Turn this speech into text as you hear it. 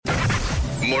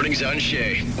Mornings on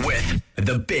Shay with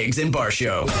the Biggs and Bar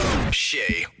Show.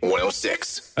 Shay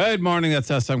 106. Good morning.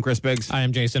 That's us. I'm Chris Biggs. I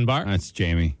am Jason Barr. That's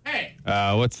Jamie. Hey.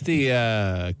 What's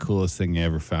the coolest thing you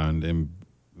ever found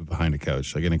behind a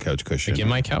couch, like in a couch cushion? Like in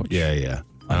my couch? Yeah.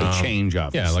 The change,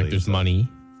 obviously. Yeah, like there's money.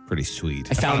 Pretty sweet.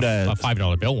 I found a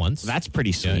 $5 bill once. That's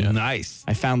pretty sweet. Yeah. Nice.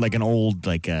 I found like an old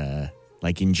like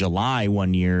in July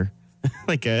one year,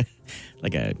 like a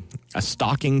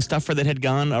stocking stuffer that had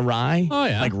gone awry. Oh,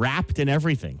 yeah. Like wrapped and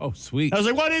everything. Oh, sweet. I was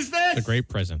like, what is this? It's a great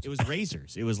present. It was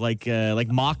razors. It was like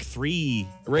Mach 3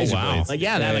 Razor wow. blades. Like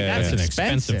that's That's an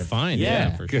expensive. expensive find.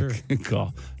 Yeah. For sure. Good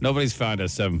call. Nobody's found a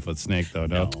 7-foot snake, though,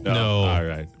 no? No. All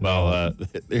right. Well,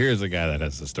 here's a guy that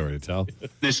has a story to tell.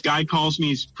 This guy calls me.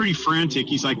 He's pretty frantic.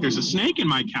 He's like, there's a snake in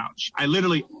my couch. I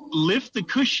literally lift the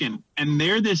cushion, and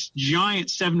there this giant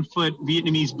 7-foot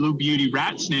Vietnamese blue beauty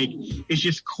rat snake is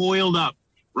just coiled up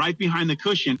right behind the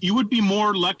cushion. You would be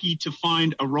more lucky to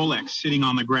find a Rolex sitting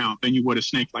on the ground than you would a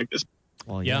snake like this.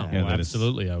 Well, Yeah, Yeah, well, that is-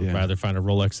 absolutely. I would yeah. rather find a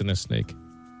Rolex than a snake.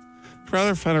 I'd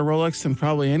rather find a Rolex than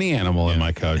probably any animal in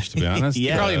my couch, to be honest.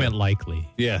 Yeah. You probably meant likely.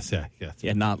 Yes, yeah.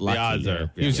 Yeah, not lucky. The odds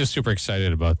are. He was just super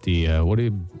excited about the, beauty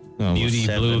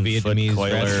blue 7-foot Vietnamese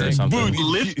coiler rat or snake. something.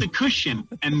 Lift the cushion,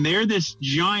 and there this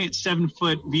giant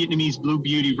 7-foot Vietnamese blue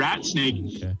beauty rat snake.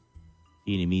 Okay.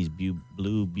 Vietnamese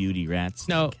blue beauty rats.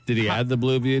 No. Did he add the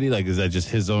blue beauty? Like, is that just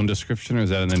his own description, or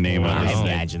is that in the name of the I snake?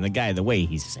 imagine the way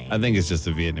he's saying. I think it's just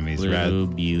a Vietnamese blue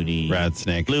beauty rat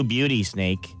snake. Blue beauty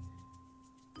snake.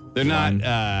 They're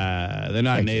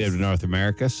not native to North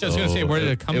America. So I was gonna say, where did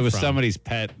it come It was from? somebody's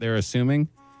pet, they're assuming.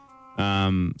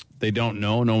 They don't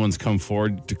know. No one's come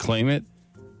forward to claim it.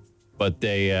 But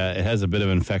it has a bit of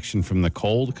infection from the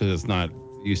cold because it's not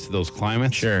used to those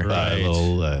climates. Sure. Right. A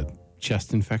little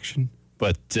chest infection.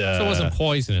 But So it wasn't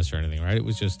poisonous or anything, right? It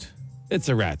was just... it's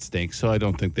a rat snake, so I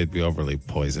don't think they'd be overly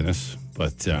poisonous.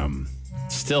 But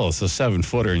still, it's a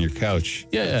 7-footer in your couch.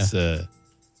 Yeah.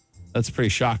 That's pretty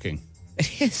shocking.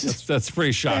 It is. That's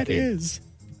pretty shocking. That is.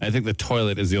 I think the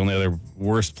toilet is the only other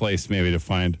worst place maybe to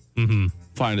find a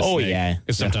Oh, snake. yeah.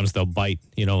 Because sometimes they'll bite,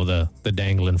 the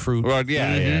dangling fruit. Well,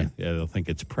 yeah. They'll think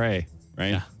it's prey,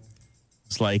 right? Yeah.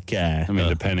 It's like, I mean,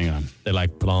 depending on. They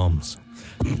like plums.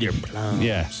 your plums.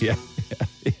 Yeah.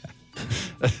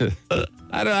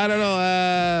 I don't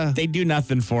know. They do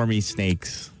nothing for me,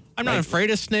 snakes. I'm not afraid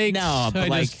of snakes. No,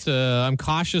 but I'm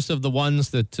cautious of the ones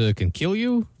that can kill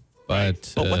you.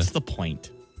 But But what's the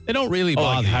point? they don't really like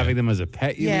bother having you. them as a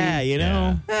pet, you Yeah, mean? you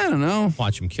know. I don't know.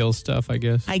 Watch them kill stuff, I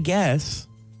guess. I guess.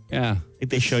 Yeah. If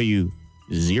they show you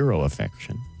zero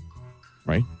affection,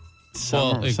 right?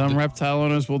 Some the- reptile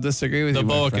owners will disagree with The you,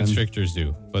 my boa friend. constrictors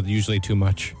do, but usually too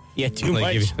much. Yeah, too They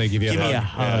much. give you Give a me hug. a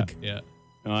hug. Yeah.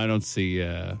 No, I don't see.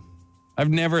 I've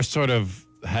never sort of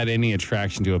had any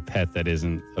attraction to a pet that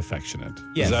isn't affectionate.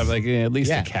 Yes. I've like at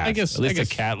least Yeah. a cat. I guess- at least I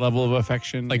guess- a cat level of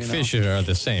affection. Like you know? fish are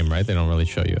the same, right? They don't really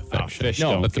show you affection. fish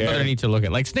no, don't but care. they're neat to look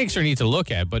at. Like snakes are neat to look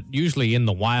at, but usually in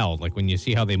the wild, like when you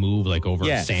see how they move, like over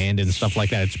Yeah. sand and stuff like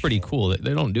that, it's pretty cool.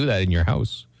 They don't do that in your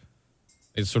house.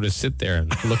 They sort of sit there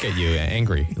and look at you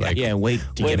angry. Like, Yeah, wait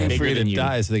to get Waiting for bigger you than to you.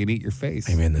 die so they can eat your face.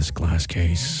 I'm in this glass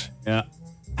case, Yeah.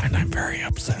 and I'm very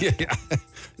upset. Yeah.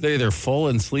 They're either full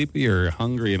and sleepy or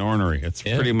hungry and ornery. It's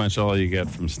Yeah. pretty much all you get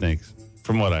from snakes,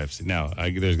 from what I've seen. Now,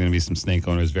 there's going to be some snake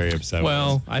owners very upset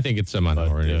Well, I think it's a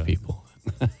minority of people.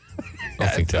 I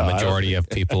don't think the majority of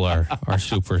people are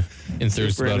super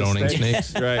enthused Super about into owning snakes.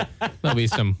 snakes. Right. There'll be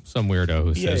some weirdo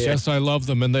who says, yeah. yes, I love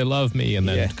them and they love me. And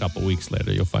then Yeah. a couple weeks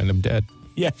later, you'll find them dead.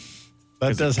 Yeah.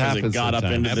 That does happen. It got up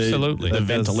sometimes. into Absolutely. the That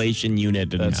does- ventilation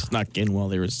unit and snuck in while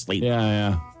they were asleep,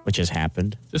 Yeah. which has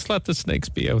happened. Just let the snakes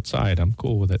be outside. I'm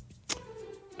cool with it.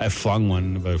 I flung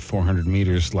one about 400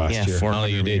 meters last year. 400 Oh,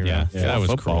 you did, meter, yeah. Yeah, that was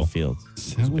football cruel. field.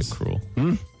 It's a bit cruel.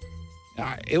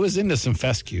 It was into some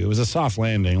fescue. It was a soft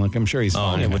landing. Like, I'm sure he's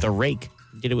fine. Yeah, with a rake.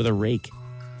 Did it with a rake.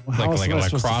 How else like am a I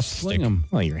supposed to lacrosse fling stick. him?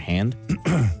 Well, your hand.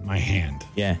 My hand.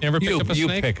 Yeah. You ever picked up a You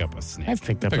snake? pick up a snake. I've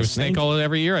picked up Pick a a snake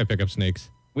every year. I pick up snakes.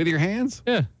 With your hands?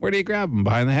 Yeah. Where do you grab them?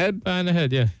 Behind the head? Behind the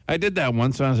head, yeah. I did that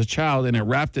once when I was a child, and it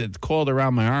wrapped it coiled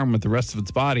around my arm with the rest of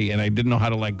its body, and I didn't know how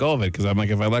to let go of it because I'm like,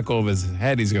 if I let go of his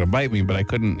head, he's going to bite me, but I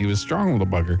couldn't. He was a strong little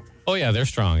bugger. Oh, yeah, they're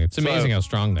strong. It's amazing how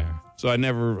strong they are. So I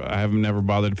have never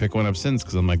bothered to pick one up since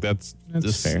because I'm like, this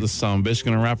fair. son of a bitch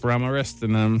going to wrap around my wrist,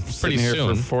 and I'm sitting here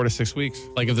soon. for 4 to 6 weeks.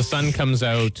 Like if the sun comes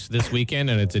out this weekend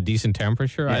and it's a decent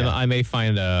temperature, Yeah. I may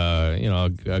find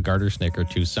a garter snake or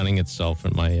two sunning itself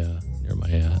in my near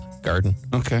my garden.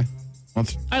 Okay. Well,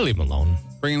 I leave them alone.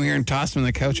 bring him here and toss him on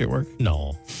the couch at work.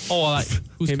 No. Oh,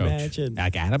 whose Imagine. couch?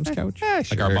 Like Adam's couch? Yeah,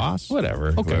 Like our sure. boss? Whatever.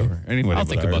 Okay. Whatever. Anyway, I'll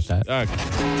think about that.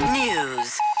 Okay.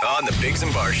 News on the Biggs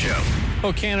and Bar Show.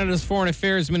 Oh, Canada's Foreign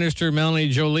Affairs Minister Melanie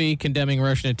Joly condemning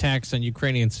Russian attacks on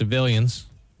Ukrainian civilians,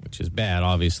 which is bad,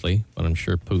 obviously, but I'm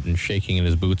sure Putin's shaking in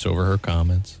his boots over her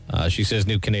comments. She says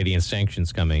new Canadian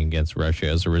sanctions coming against Russia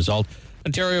as a result.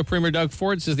 Ontario Premier Doug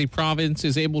Ford says the province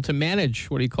is able to manage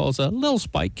what he calls a little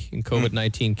spike in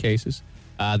COVID-19 cases.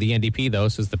 The NDP, though,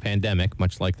 says the pandemic,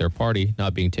 much like their party,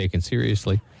 not being taken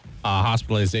seriously.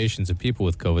 Hospitalizations of people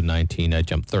with COVID-19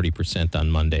 jumped 30%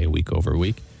 on Monday, week over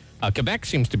week. Quebec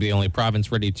seems to be the only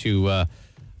province ready to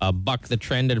buck the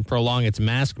trend and prolong its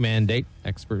mask mandate.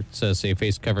 Experts say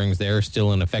face coverings there are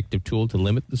still an effective tool to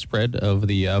limit the spread of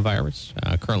the virus.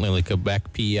 Currently, only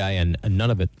Quebec, PEI, and none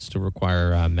of it still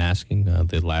require masking,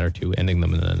 the latter two ending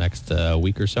them in the next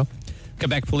week or so.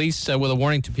 Quebec police with a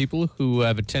warning to people who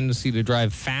have a tendency to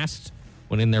drive fast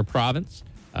when in their province.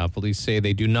 Police say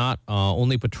they do not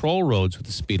only patrol roads with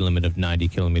a speed limit of 90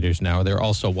 kilometers an hour. They're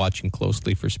also watching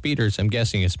closely for speeders, I'm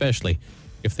guessing especially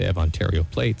if they have Ontario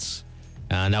plates.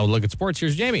 Now we'll look at sports.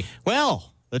 Here's Jamie.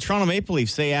 Well, the Toronto Maple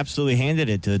Leafs, they absolutely handed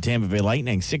it to the Tampa Bay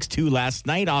Lightning. 6-2 last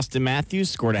night. Austin Matthews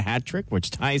scored a hat trick,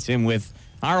 which ties him with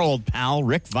our old pal,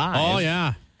 Rick Vive. Oh,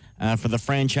 yeah. For the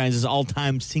franchise's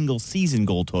all-time single-season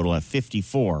goal total at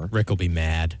 54. Rick will be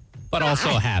mad, but also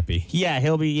happy. Yeah,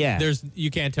 he'll be,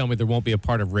 You can't tell me there won't be a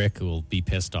part of Rick who will be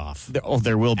pissed off.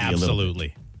 There will be a little.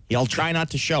 Absolutely. He'll try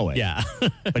not to show it. Yeah.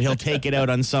 But he'll take it out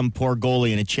on some poor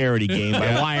goalie in a charity game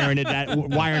by wiring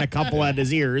a couple at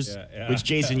his ears, which,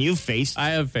 Jason, you've faced.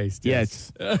 I have faced,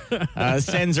 yes.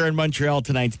 Sens are in Montreal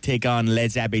tonight to take on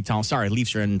Les Habitants. Sorry,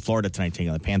 Leafs are in Florida tonight taking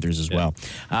on the Panthers as well.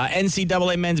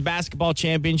 NCAA Men's Basketball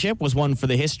Championship was one for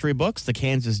the history books. The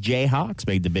Kansas Jayhawks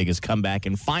made the biggest comeback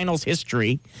in finals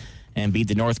history and beat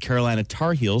the North Carolina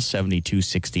Tar Heels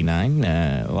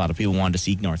 72-69. A lot of people wanted to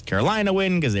see North Carolina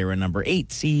win because they were a number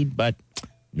 8 seed, but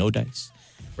no dice.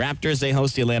 Raptors, they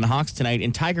host the Atlanta Hawks tonight.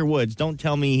 And Tiger Woods, don't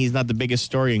tell me he's not the biggest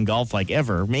story in golf like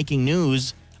ever, making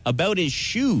news about his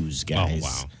shoes, guys.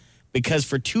 Oh, wow. Because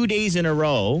for 2 days in a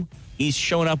row, he's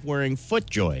shown up wearing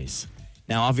FootJoys.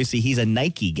 Now, obviously, he's a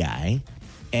Nike guy.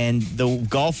 And the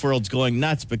golf world's going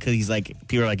nuts because he's like,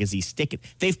 people are like, is he sticking?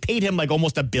 They've paid him like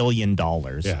almost $1 billion.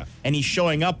 Yeah. And he's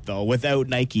showing up, though, without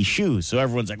Nike shoes. So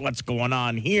everyone's like, what's going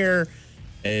on here?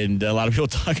 And a lot of people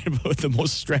talking about the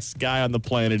most stressed guy on the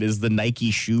planet is the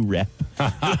Nike shoe rep who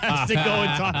has to go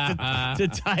and talk to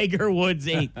Tiger Woods.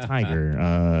 Hey,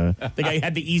 Tiger, the guy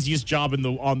had the easiest job in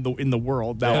the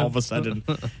world. Now all of a sudden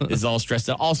is all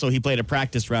stressed out. Also, he played a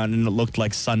practice round and it looked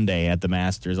like Sunday at the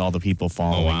Masters. All the people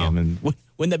following him. And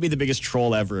wouldn't that be the biggest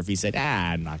troll ever if he said,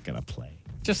 I'm not going to play?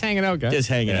 Just hanging out, guys. Just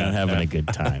hanging out, having a good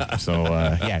time.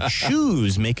 So,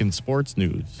 shoes making sports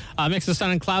news. Mix of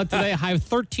sun and cloud today. A high of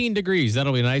 13 degrees.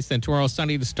 That'll be nice. Then tomorrow,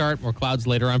 sunny to start. More clouds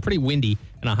later on. Pretty windy.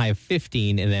 And a high of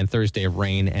 15. And then Thursday,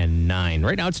 rain and 9.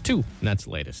 Right now, it's 2. And that's the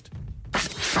latest.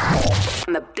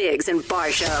 On the Biggs and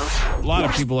Bar Show. A lot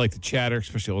of people like to chatter,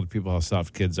 especially older people, how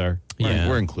soft kids are.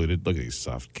 We're included. Look at these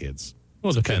soft kids.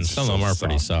 Well, it depends. Some of them are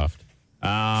pretty soft.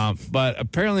 But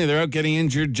apparently they're out getting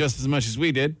injured just as much as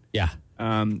we did. Yeah.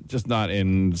 Just not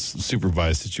in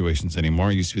supervised situations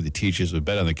anymore. It used to be the teachers would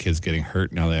bet on the kids getting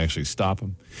hurt. Now they actually stop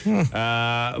them.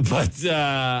 But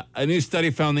a new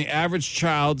study found the average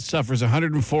child suffers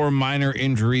 104 minor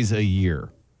injuries a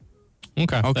year.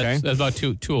 Okay. That's about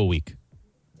two a week.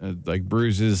 Like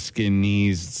bruises, skin,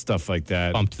 knees, stuff like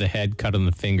that. Bump to the head, cut on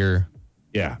the finger.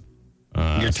 Yeah.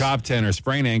 Your top 10 are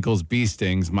sprained ankles, bee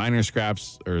stings, minor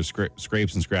scrapes or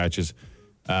scrapes and scratches,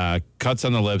 cuts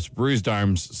on the lips, bruised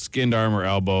arms, skinned arm or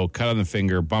elbow, cut on the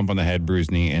finger, bump on the head, bruised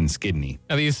knee, and skid knee.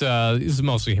 Now, these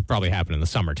mostly probably happen in the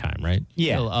summertime, right?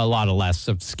 Yeah. A lot of less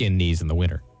of skin knees in the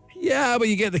winter. Yeah, but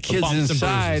you get the kids bumps and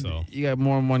inside. bruises, You got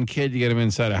more than one kid. You get them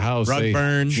inside a house. Rug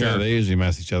burn. Sure, they usually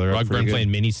mess each other up. Rug burn,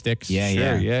 playing mini sticks.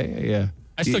 Yeah.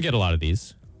 I still get a lot of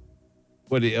these.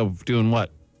 What doing?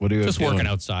 What? What are you Just doing? working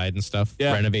outside and stuff,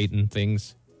 Yeah. renovating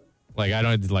things. Like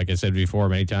I said before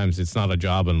many times, it's not a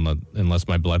job unless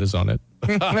my blood is on it.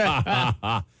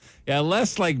 Yeah,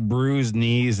 less like bruised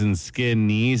knees and skin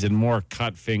knees and more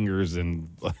cut fingers and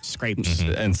Scrapes.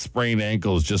 and sprained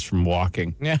ankles just from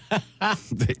walking. Yeah.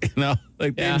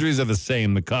 The injuries are the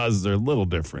same. The causes are a little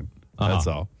different. That's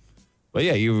all. But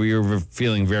yeah, you're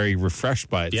feeling very refreshed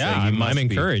by it. Yeah, so I'm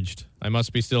encouraged. I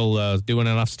must be still doing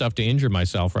enough stuff to injure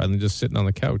myself rather than just sitting on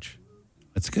the couch.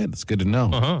 That's good. It's good to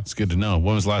know. It's good to know.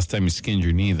 When was the last time you skinned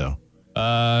your knee, though?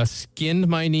 Skinned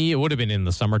my knee. It would have been in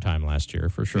the summertime last year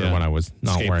for sure when I was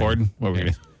not skateboarding. wearing. What were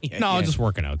you? No, just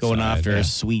working outside. Going after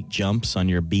sweet jumps on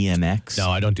your BMX. No,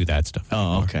 I don't do that stuff.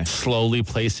 Oh, okay. Slowly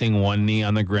placing one knee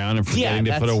on the ground and forgetting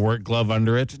to put a work glove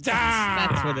under it.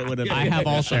 That's what it would have been. I have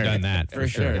also done that for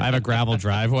sure. I have a gravel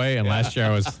driveway, and last year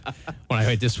when I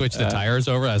had to switch the tires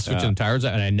over, I was switching the tires,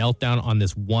 and I knelt down on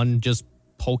this one just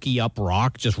pokey up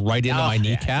rock just right into my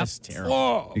kneecap. That's terrible.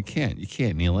 Whoa. You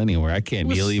can't kneel anywhere. I can't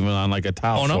kneel even on like a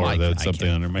tile floor without something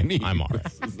under my knee. I'm all right.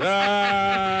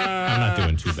 I'm not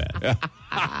doing too bad.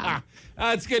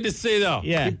 It's good to see, though.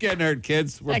 Yeah. Keep getting hurt,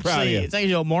 kids. We're proud of you. It's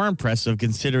actually more impressive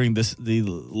considering the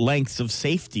lengths of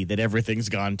safety that everything's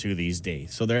gone to these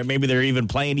days. So maybe they're even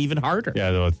playing even harder.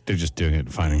 Yeah, they're just doing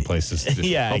it, finding places.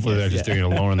 Hopefully they're just doing it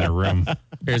alone in their room.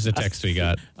 Here's a text we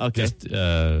got. Okay. Just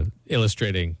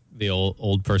illustrating the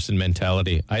old person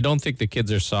mentality. I don't think the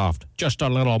kids are soft, just a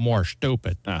little more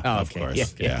stupid. Of course.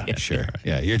 Yeah. Yeah, sure.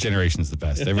 Yeah, your generation's the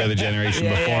best. Every other generation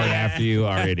before and after you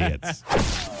are idiots.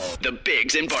 The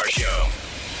Biggs and Bar Show.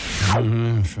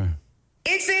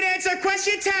 Instant answer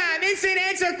question time. Instant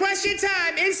answer question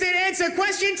time. Instant answer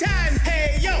question time.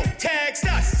 Hey, yo, text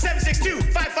us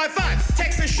 762-555.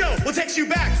 Text the show. We'll text you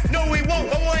back. No, we won't,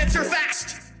 but we'll answer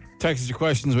fast. Text us your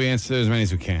questions. We answer as many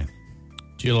as we can.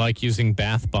 Do you like using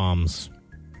bath bombs?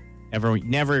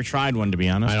 Never tried one, to be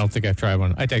honest. I don't think I've tried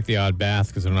one. I take the odd bath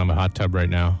because I don't have a hot tub right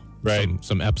now. Right.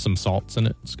 Some Epsom salts in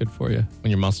it. It's good for you when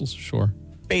your muscles are sore.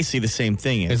 Basically the same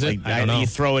thing. It's Is it? like I don't know. you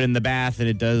throw it in the bath and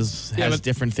it has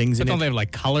different things in But don't they it. have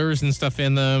like colors and stuff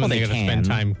in them? Well, and they got to can. spend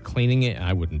time cleaning it.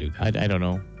 I wouldn't do that. I don't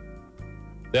know.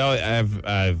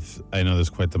 I know there's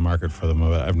quite the market for them,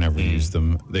 but I've never used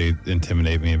them. They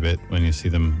intimidate me a bit when you see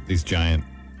them, these giant.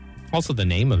 Also, the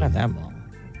name of Not them. that long.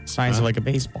 Size of like a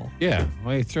baseball. Yeah.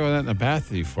 Why are you throwing that in the bath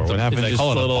for? What If happened? they Just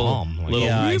call it a a little, bomb, like- little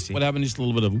Yeah, I whoop? see. What happened? Just a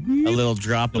little bit of A little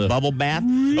drop of bubble bath.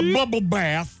 A bubble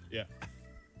bath. Yeah.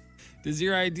 Does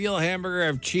your ideal hamburger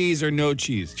have cheese or no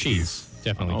cheese? Cheese.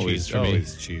 Definitely cheese for me.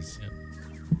 Always cheese.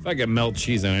 If I can melt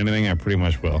cheese on anything, I pretty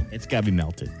much will. It's got to be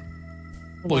melted.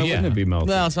 Why wouldn't it be melted?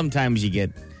 Well, sometimes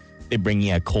they bring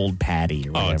you a cold patty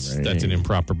or whatever. That's an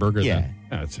improper burger Yeah. then.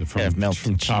 No, it's have melted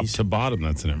from top cheese. to bottom.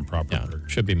 That's an improper Yeah, burger.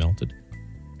 should be melted.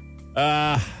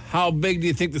 How big do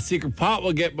you think the secret pot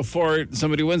will get before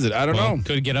somebody wins it? I don't know.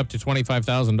 Could get up to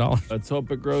 $25,000. Let's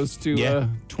hope it grows to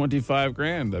 25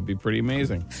 grand. That'd be pretty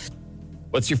amazing.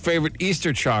 What's your favorite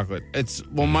Easter chocolate?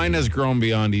 Mine has grown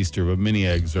beyond Easter, but mini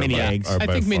eggs are Mini by, eggs. are I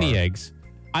by think mini far. eggs.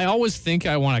 I always think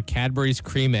I want a Cadbury's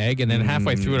cream egg, and then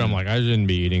halfway through it, I'm like, I shouldn't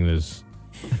be eating this.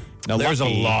 Now, There's a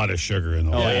lot of sugar in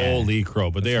the yeah. holy crow,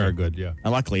 but they are good, yeah.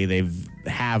 Now, luckily, they've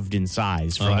halved in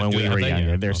size from when do we they? were Have they? younger.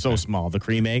 Yeah. They're so small. The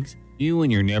cream eggs. You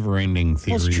and your never-ending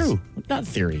theories. Well, it's true. Not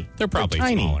theory. They're probably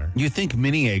tiny. smaller. You think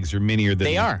mini eggs are minier than...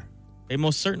 They are. They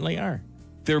most certainly are.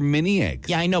 They're mini eggs.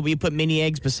 Yeah, I know, but you put mini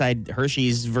eggs beside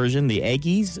Hershey's version, the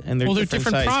Eggies, and they're Well, they're different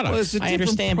different size. products. Well, it's a I different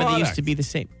understand, but they used product. to be the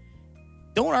same.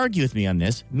 Don't argue with me on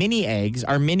this. Mini eggs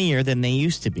are minier than they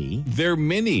used to be. They're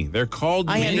mini. They're called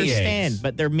I mini understand, eggs.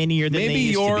 but they're minier than Maybe they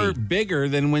used you're to be. bigger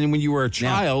than when you were a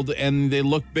child, and they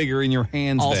look bigger in your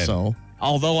hands then. Also,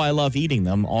 although I love eating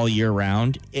them all year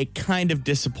round, it kind of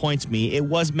disappoints me.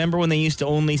 Remember when they used to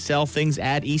only sell things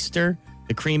at Easter?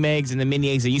 The cream eggs and the mini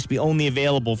eggs, they used to be only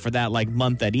available for that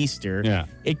month at Easter. Yeah.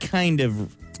 It kind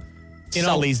of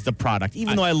sullies the product,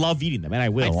 even though I love eating them, and I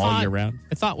will all year round.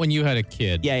 I thought when you had a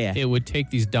kid, Yeah. it would take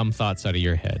these dumb thoughts out of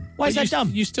your head. Why is But that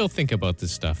dumb? You still think about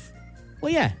this stuff.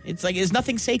 Well, yeah, it's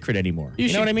nothing sacred anymore.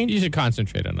 You know what I mean? You should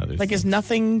concentrate on others. It's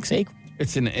nothing sacred.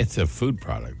 It's a food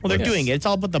product. Well, they're doing it. It's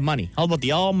all about the money. All about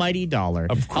the almighty dollar.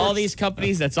 Of course. All these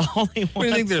companies, that's all they want. What do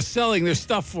you think they're selling their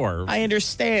stuff for? I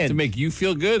understand. To make you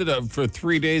feel good for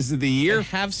 3 days of the year?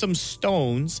 Have some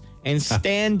stones and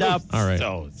stand up All right.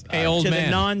 Stones. Hey, old to the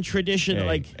man. non-traditional.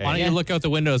 Hey, Why don't you look out the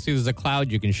window and see there's a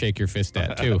cloud you can shake your fist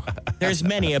at, too? There's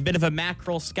many. A bit of a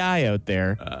mackerel sky out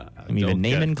there. I'm even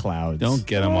naming clouds. Don't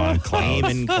get them on clouds.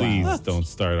 Naming Please clouds. don't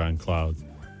start on clouds.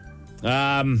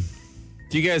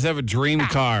 Do you guys have a dream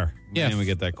car? Yeah. Man, we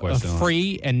get that question. a lot.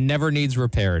 Free and never needs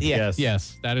repaired. Yes.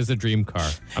 Yes, that is a dream car.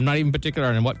 I'm not even particular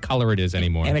on what color it is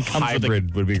anymore. And it comes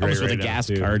Hybrid would be great. comes with right a now, gas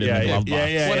too. card in the glove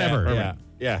box. Whatever.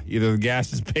 Yeah. Either the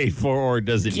gas is paid for or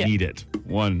does it need it.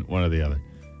 One or the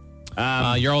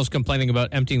other. You're always complaining about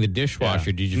emptying the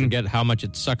dishwasher. Yeah. Did you forget how much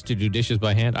it sucks to do dishes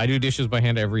by hand? I do dishes by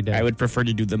hand every day. I would prefer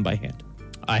to do them by hand.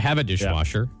 I have a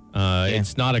dishwasher.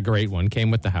 It's not a great one.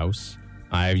 Came with the house.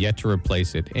 I have yet to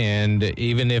replace it. And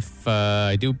even if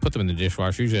I do put them in the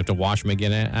dishwasher, I usually have to wash them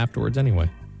again afterwards anyway.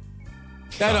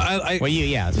 See, I don't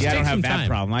take have some that time.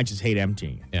 problem. I just hate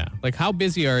emptying it. Yeah. Like, how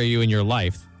busy are you in your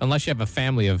life, unless you have a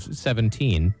family of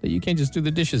 17, that you can't just do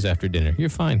the dishes after dinner? You're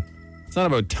fine. It's not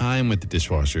about time with the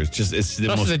dishwasher. It's the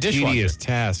Plus most the dishwasher. tedious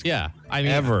task. Yeah. I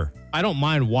mean, ever. I don't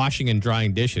mind washing and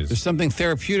drying dishes. There's something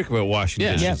therapeutic about washing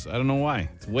Yeah. dishes. I don't know why.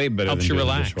 It's way better Helps than you doing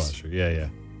relax. the dishwasher. Yeah.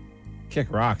 Kick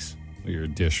rocks. You're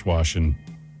dishwashering.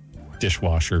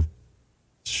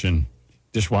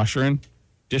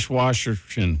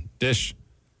 Dish.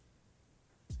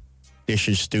 Dish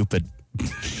is stupid.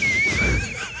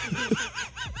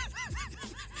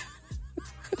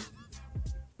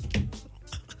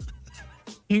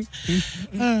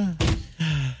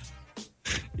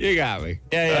 You got me.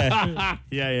 Yeah.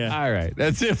 Yeah. All right.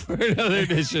 That's it for another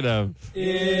edition of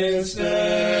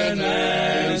Instant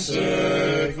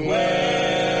Answer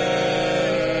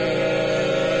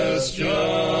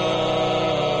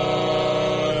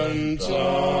Question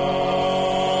Time.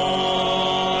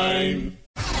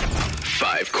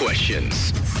 5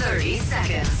 questions. 30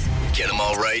 seconds. Get them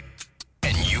all right,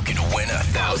 and you can win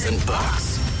 $1,000.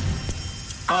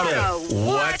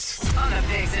 What? On the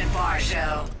Bigs and Bar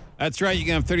Show. That's right. You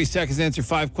can have 30 seconds to answer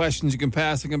 5 questions. You can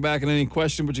pass and come back on any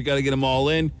question, but you got to get them all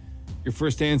in. Your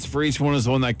first answer for each one is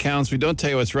the one that counts. We don't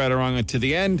tell you what's right or wrong until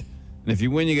the end. And if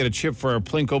you win, you get a chip for our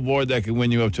Plinko board that can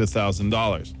win you up to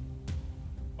 $1,000.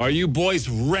 Are you boys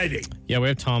ready? Yeah, we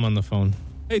have Tom on the phone.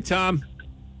 Hey, Tom.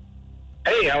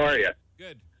 Hey, how are you?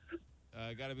 Good.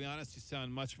 Got to be honest, you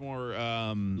sound much more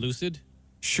Lucid?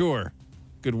 sure.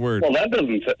 Good word. Well, that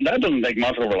doesn't take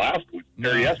much over last week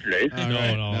or yesterday. All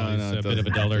right. No, No, it's it a bit of a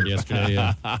doesn't. dullard yesterday.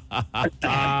 Yeah.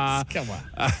 Come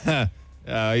on.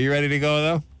 Are you ready to go,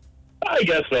 though? I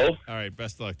guess so. All right.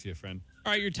 Best of luck to you, friend.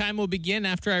 All right, your time will begin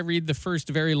after I read the first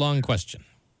very long question.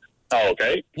 Oh,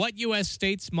 okay. What U.S.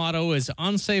 state's motto is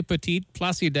Anse petit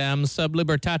placidam sub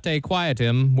libertate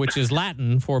quietum, which is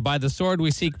Latin for by the sword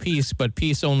we seek peace, but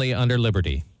peace only under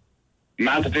liberty?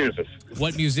 Massachusetts.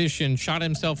 What musician shot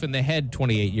himself in the head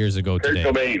 28 years ago Kurt today?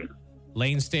 Cobain.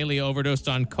 Lane Staley overdosed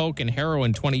on coke and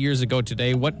heroin 20 years ago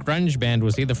today. What grunge band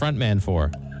was he the frontman for?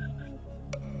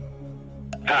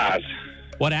 Pass.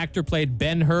 What actor played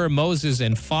Ben-Hur Moses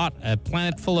and fought a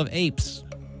planet full of apes?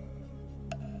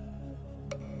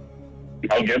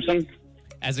 Mel Gibson.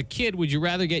 As a kid, would you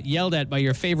rather get yelled at by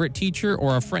your favorite teacher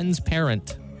or a friend's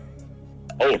parent?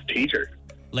 Oh, teacher.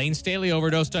 Lane Staley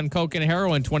overdosed on coke and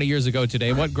heroin 20 years ago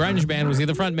today. What grunge band was he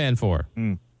the frontman for?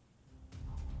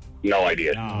 No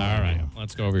idea. All right,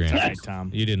 let's go over your answers. All right, Tom.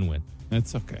 You didn't win.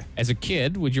 That's okay. As a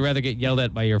kid, would you rather get yelled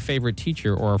at by your favorite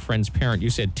teacher or a friend's parent? You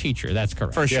said teacher. That's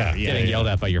correct. For sure. Yeah, Getting yelled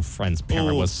at by your friend's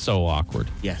parent Ooh. was so awkward.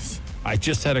 Yes. I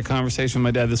just had a conversation with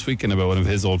my dad this weekend about one of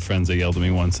his old friends that yelled at me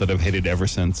once that I've hated ever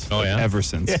since. Oh, yeah? Ever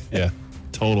since. Yeah.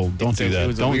 Total. Don't do It that.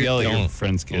 was a Don't weird- yell at your Don't.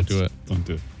 friends' Don't kids. do it. Don't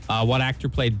do it. What actor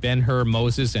played Ben-Hur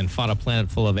Moses and fought a planet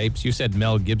full of apes? You said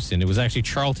Mel Gibson. It was actually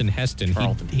Charlton Heston.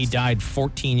 He died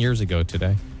 14 years ago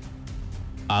today.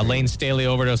 Lane Staley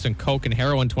overdosed on coke and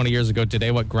heroin 20 years ago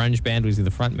today. What grunge band was he the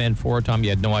frontman for? Tom, you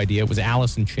had no idea. It was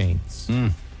Alice in Chains.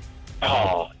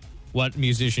 Oh, What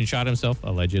musician shot himself,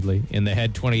 allegedly, in the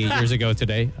head 28 years ago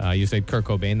today? You said Kurt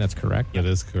Cobain. That's correct. That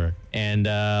is correct. And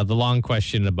the long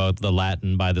question about the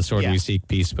Latin, by the sword we seek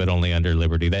peace, but only under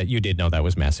liberty. That you did know that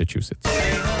was Massachusetts.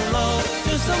 Hello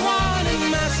to someone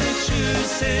in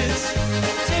Massachusetts.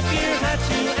 Tip your hat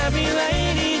to every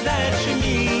lady that you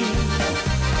meet.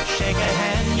 Shake a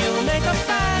hand, you'll make a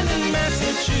friend in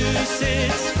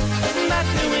Massachusetts. That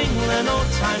New England old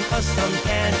time custom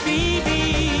can't be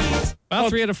beat. Well,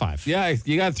 3 out of 5. Yeah,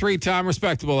 you got 3, Tom.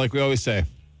 Respectable, like we always say.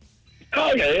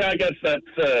 okay. I guess that's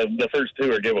the first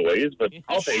 2 are giveaways, but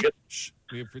I'll take it. Shh.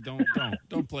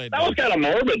 Don't play it. That was kind of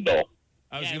morbid, though.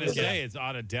 I was Yeah, going it to was, say it's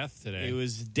out of death today. It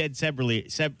was Dead Celebrity.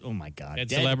 Oh, my God. Dead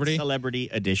Dead Celebrity? Celebrity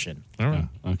Edition. All right.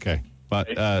 Okay. But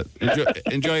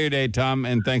enjoy your day, Tom,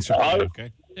 and thanks for calling,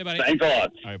 okay? Hey, buddy. Thanks a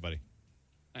lot. All right, buddy.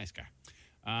 Nice guy.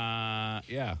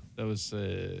 Yeah, that was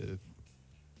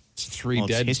 3 Well,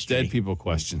 it's dead history. people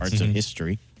questions. Parts of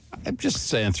history. I'm just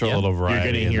saying, throw a little You're variety.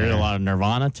 going to in hear there. a lot of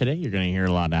Nirvana today. You're going to hear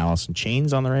a lot of Alice in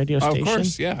Chains on the radio Oh, station. of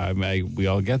course, yeah. I mean, we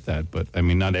all get that, but I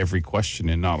mean, not every question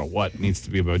and not a what needs to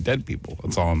be about dead people.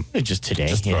 That's all. It's just today.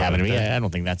 Just It throw it happened to out me. there. I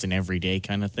don't think that's an everyday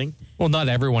kind of thing. Well, not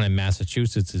everyone in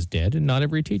Massachusetts is dead, and not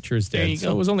every teacher is There dead. you So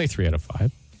go. it was only 3 out of 5.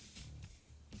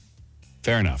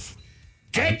 Fair enough.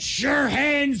 Get your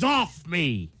hands off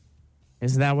me.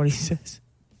 Isn't that what he says?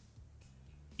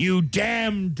 You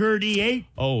damn dirty ape.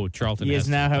 Oh, Charlton.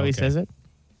 Isn't that how he says it?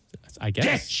 I guess.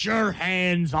 Get your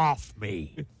hands off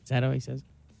me. Is that how he says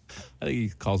it? I think he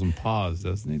calls them paws,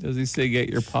 doesn't he? Does he say, "Get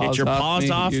your paws, your off, paws me,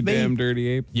 off you me"? damn dirty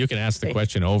ape"? You can ask the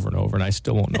question over and over, and I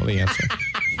still won't know the answer.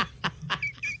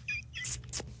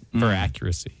 For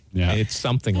accuracy. Yeah. It's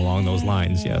something along those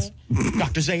lines, yes.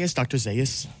 Dr. Zayas, Dr.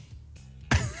 Zayas.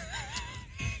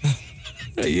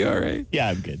 Are you all right? Yeah,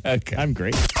 I'm good. Okay. I'm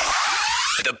great.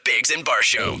 The Biggs and Bar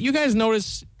Show. You guys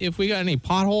notice if we got any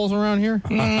potholes around here?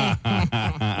 I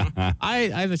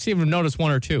seem to notice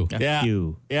one or two. Yeah.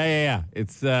 Yeah.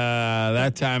 It's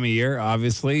that time of year,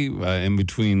 obviously, in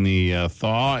between the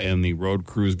thaw and the road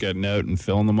crews getting out and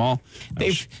filling them all.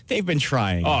 They've been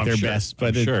trying their best,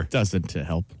 but it doesn't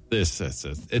help.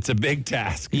 It's a big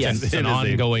task. Yes, it's an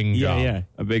ongoing job. Yeah.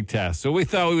 A big task. So we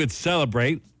thought we would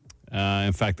celebrate.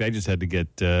 In fact, I just had to get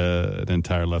an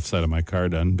entire left side of my car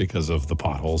done because of the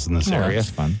potholes in this area. That's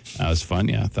fun. That was fun,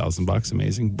 yeah. $1,000,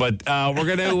 amazing. But we're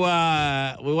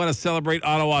gonna we want to celebrate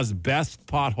Ottawa's best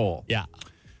pothole. Yeah.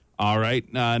 All right,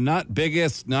 not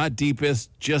biggest, not deepest,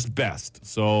 just best.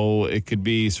 So it could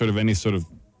be sort of any sort of,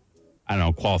 I don't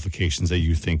know, qualifications that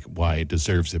you think why it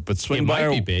deserves it. But swing It by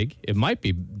might be big. It might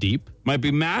be deep. might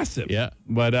be massive. Yeah.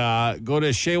 But go to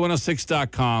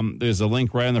shay106.com. There's a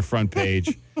link right on the front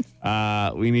page.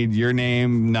 We need your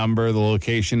name, number, the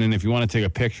location, and if you want to take a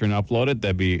picture and upload it,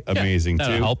 that'd be amazing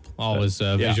That'll too. help. Always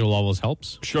visual always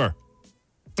helps. Sure.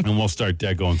 And we'll start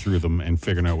going through them and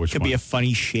figuring out which Could one. be a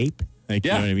funny shape. Like,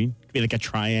 you know what I mean? Could be like a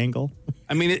triangle.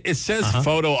 I mean, it says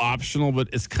photo optional, but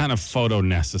it's kind of photo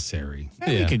necessary.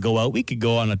 We could go out. We could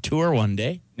go on a tour one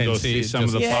day. And go see some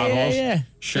of the potholes. Yeah.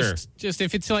 Sure. Just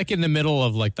if it's like in the middle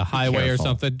of like the highway or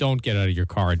something, don't get out of your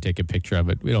car and take a picture of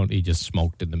it. We don't need just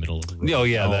smoked in the middle of the road. Oh,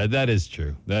 yeah, that is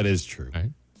true. That is true.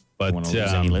 Right. But Want to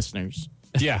lose any listeners?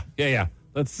 Yeah.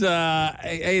 Let's,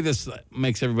 this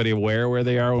makes everybody aware where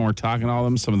they are when we're talking to all of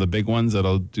them. Some of the big ones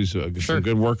that'll do some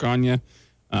good work on you.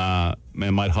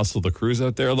 Man might hustle the crews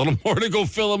out there a little more to go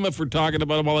fill them if we're talking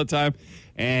about them all the time.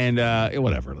 And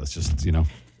whatever. Let's just,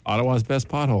 Ottawa's best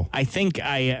pothole. I think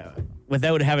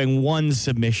without having one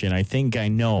submission, I think I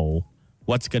know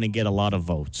what's going to get a lot of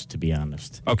votes, to be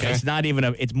honest. Okay. It's not even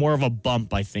it's more of a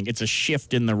bump, I think. It's a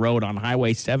shift in the road on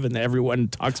Highway 7 that everyone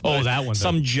talks about. Oh, that one.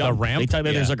 Some jump. The ramp? They talk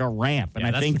about Yeah. there's like a ramp. And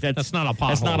I think that's not a pothole.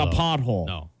 That's not a though.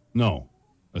 pothole. No.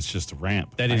 That's just a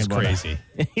ramp. That is crazy.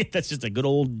 That's just a good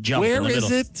old jump. Where in the is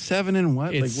middle. it? 7 and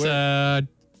what? It's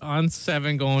on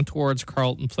 7 going towards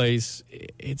Carlton Place.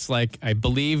 It's like, I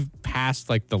believe, past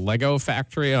like the Lego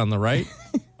factory on the right.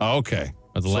 Okay.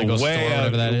 Or the Lego store,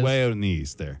 whatever that is. Way out in the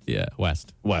east there. Yeah,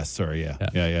 west. West, sorry,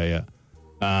 yeah.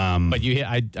 But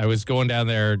I was going down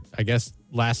there, I guess,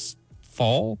 last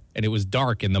fall, and it was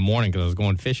dark in the morning because I was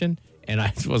going fishing, and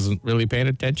I wasn't really paying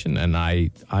attention, and I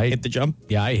Hit the jump?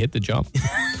 Yeah, I hit the jump.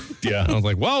 Yeah. I was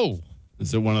like, whoa.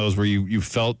 Is it one of those where you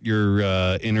felt your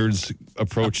innards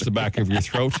approach the back of your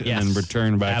throat and then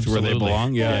return back to where they Absolutely.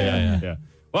 belong? Yeah.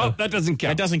 Well, that doesn't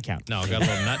count. That doesn't count. No, got a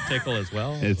little nut tickle as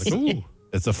well.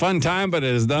 It's a fun time, but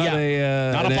it is not not a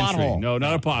an entry. pothole. No,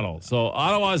 not a pothole. So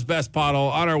Ottawa's best pothole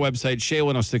on our website,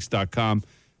 shay106.com,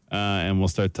 and we'll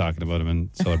start talking about them and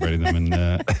celebrating them. And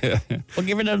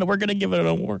We're going to give it an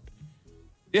award.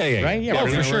 yeah. Right? Yeah, we're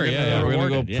for gonna- sure. We're Yeah, going to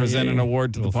awarded. go present an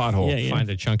award to the pothole. Yeah. Find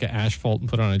a chunk of asphalt and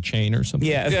put on a chain or something.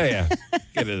 Yeah. Yeah.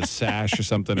 Get it a sash or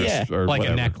something or Like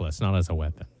whatever. a necklace, not as a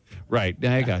weapon. Right.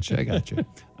 Yeah, I got you.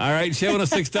 All right,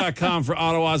 shay106.com for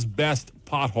Ottawa's best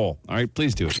pothole. All right,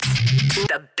 please do it.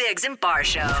 The Biggs and Bar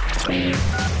Show.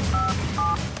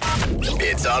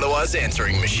 It's Ottawa's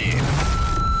answering machine.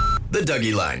 The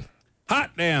Dougie Line.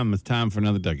 Hot damn, it's time for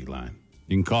another Dougie line.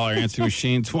 You can call our answering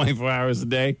machine 24 hours a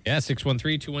day. Yeah,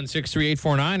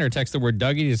 613-216-3849 or text the word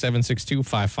Dougie to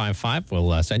 762-555.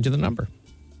 We'll send you the number.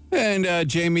 And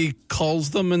Jamie calls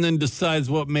them and then decides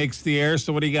what makes the air.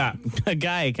 So what do you got? A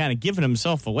guy kind of giving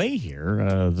himself away here.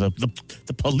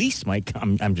 The police might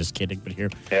come. I'm just kidding, but here.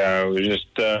 Yeah, I was just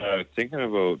thinking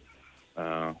about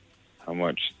how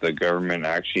much the government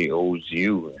actually owes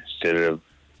you instead of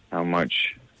how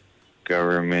much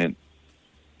government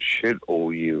should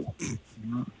owe you.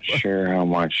 I'm not sure how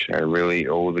much I really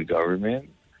owe the government.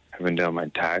 I haven't done my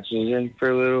taxes in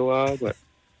for a little while, but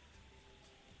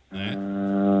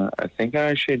I think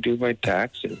I should do my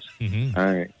taxes. Mm-hmm. All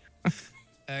right.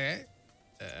 Okay.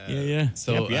 Yeah.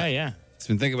 So, yeah. He's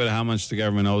been thinking about how much the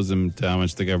government owes him to how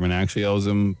much the government actually owes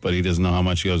him, but he doesn't know how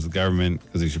much he owes the government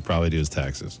because he should probably do his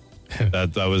taxes.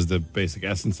 That was the basic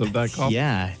essence of that call?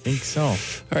 Yeah, I think so. All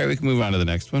right, we can move on to the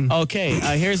next one. Okay,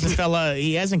 here's the fella.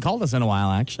 He hasn't called us in a while,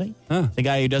 actually. Huh. The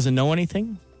guy who doesn't know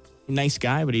anything. Nice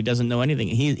guy, but he doesn't know anything.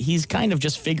 He's kind of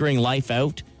just figuring life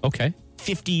out. Okay.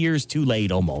 50 years too late,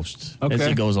 almost, as Okay.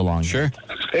 he goes along. Sure.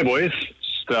 Hey, boys.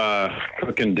 Just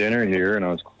cooking dinner here, and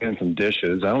I was cleaning some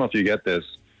dishes. I don't know if you get this,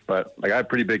 but like I have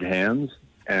pretty big hands,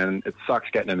 and it sucks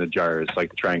getting in the jars, like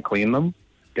to try and clean them,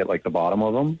 get like the bottom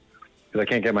of them, because I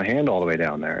can't get my hand all the way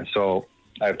down there. So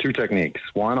I have two techniques.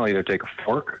 One, I'll either take a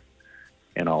fork,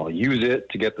 and I'll use it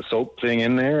to get the soap thing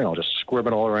in there, and I'll just squirm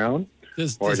it all around.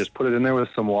 Or I just put it in there with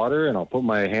some water, and I'll put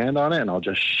my hand on it, and I'll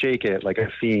just shake it like a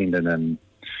fiend, and then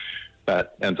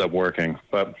that ends up working.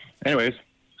 But anyways,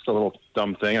 it's a little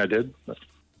dumb thing I did. But.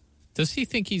 Does he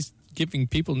think he's giving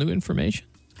people new information?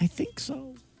 I think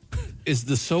so. Is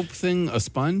the soap thing a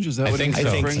sponge? Is that I what think he's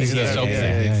so. referring It's to? the soap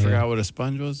thing. I forgot what a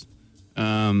sponge was.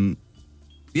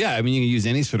 Yeah, I mean, you can use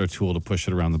any sort of tool to push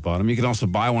it around the bottom. You can also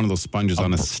buy one of those sponges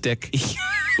on a stick,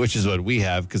 which is what we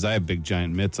have, because I have big,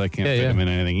 giant mitts. I can't fit them in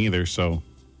anything either, so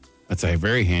that's a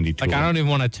very handy tool. Like, I don't even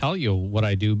want to tell you what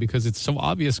I do because it's so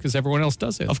obvious because everyone else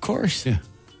does it. Of course. Yeah.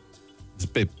 It's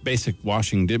basic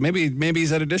washing. Maybe he's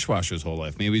had a dishwasher his whole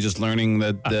life. Maybe he's just learning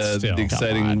the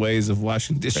exciting ways of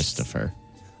washing dishes. Christopher.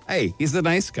 Hey, he's a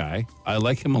nice guy. I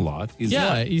like him a lot. He's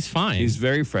fine. He's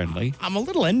very friendly. I'm a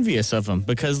little envious of him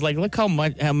because, like, look how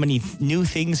many new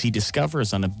things he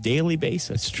discovers on a daily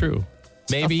basis. It's true.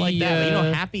 Stuff Maybe like that. You know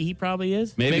how happy he probably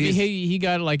is? Maybe he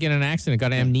got like in an accident,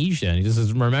 got amnesia, and he just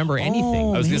doesn't remember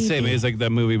anything. I was going to say, maybe it's like that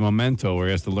movie Memento where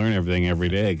he has to learn everything every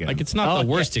day again. Like, it's not the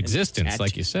worst existence,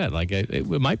 like you said. Like, it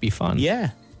might be fun.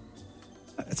 Yeah.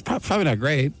 It's probably not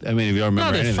great. I mean, if you don't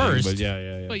remember Not at anything. first. But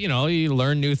yeah. But, you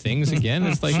learn new things again.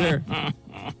 It's like,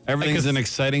 Everything's an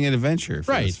exciting adventure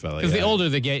for right. this fella. Because the older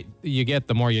you get,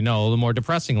 the more you know, the more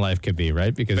depressing life could be,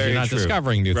 right? Because Very you're not true.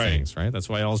 discovering new things, right? That's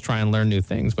why I always try and learn new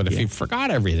things. But if you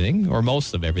forgot everything, or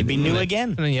most of everything. It'd be new again.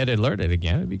 And then you had to learn it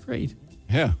again, it'd be great.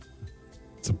 Yeah.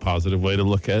 It's a positive way to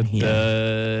look at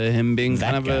him being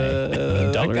That kind of guy.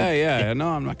 that Dullard. guy. Yeah, no,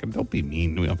 I'm not going to. Don't be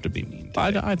mean. We don't have to be mean.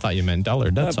 I thought you meant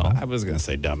dullard, that's all. I was going to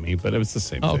say dummy, but it was the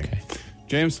same thing. Okay.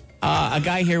 James? A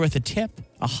guy here with a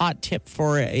hot tip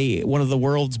for one of the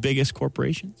world's biggest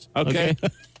corporations. Okay.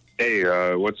 Hey,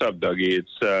 what's up, Dougie?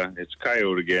 It's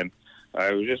Coyote again.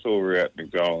 I was just over at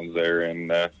McDonald's there,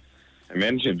 and I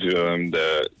mentioned to him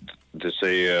to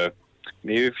say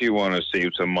maybe if you want to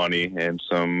save some money and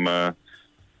some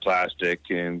plastic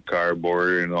and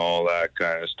cardboard and all that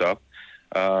kind of stuff,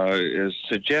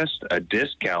 suggest a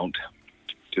discount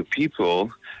to people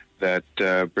that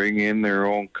bring in their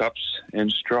own cups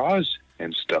and straws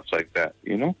and stuff like that,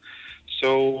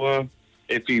 So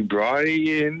if you brought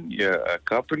in a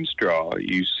cup and straw,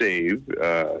 you save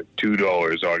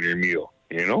 $2 on your meal,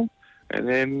 and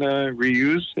then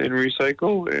reuse and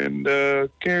recycle and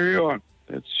carry on.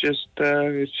 It's just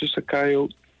a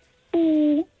coyote.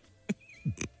 Ooh.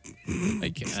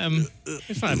 Like, it's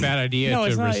not a bad idea to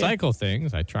it's not, recycle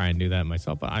things. I try and do that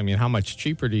myself. But I mean, how much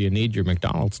cheaper do you need your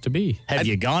McDonald's to be? Have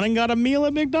you gone and got a meal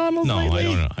at McDonald's? No, lately? I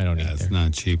don't know. I don't eat It's there.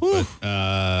 not cheap, but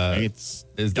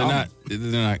They're not.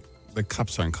 The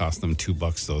cups aren't costing them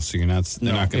 $2 though, so they're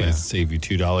not going to save you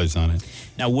 $2 on it.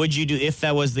 Now, would you do, if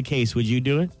that was the case, would you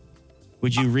do it?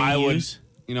 Would you reuse? I would.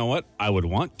 You know what? I would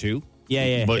want to.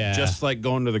 Yeah. But just like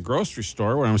going to the grocery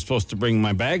store where I'm supposed to bring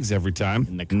my bags every time,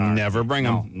 In the car. never bring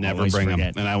them. No, Never always bring them.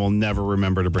 forget. And I will never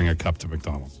remember to bring a cup to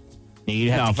McDonald's.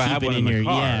 You'd have Now, to if I keep have it one in in the your,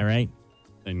 car- yeah, right?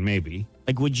 And maybe.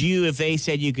 Like, would you, if they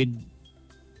said you could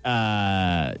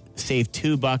save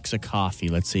 $2 a coffee,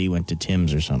 let's say you went to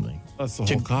Tim's or something. That's the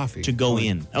whole coffee. To go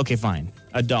in. Okay, fine.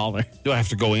 $1. Do I have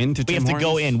to go into We Tim have to go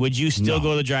Hortons? in. Would you still No.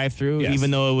 go to the drive-thru, Yes.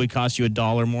 even though it would cost you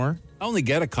 $1 more? I only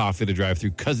get a coffee to drive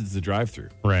through because it's a drive through.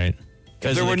 Right.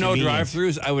 If there were no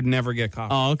drive-throughs, I would never get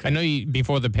coffee. Oh, okay. I know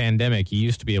before the pandemic, you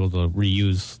used to be able to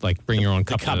reuse, like bring your own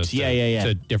cups, cups, to, yeah.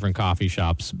 to different coffee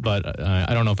shops. But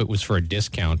I don't know if it was for a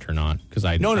discount or not because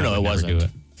I No, would it never wasn't. do it.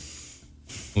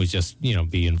 It was just be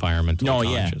environmentally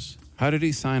conscious. How did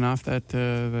he sign off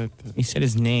that? He said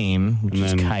his name, which And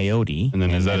is then- Coyote. and then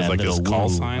is that a like his little call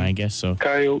woo, sign? I guess so.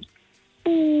 Coyote.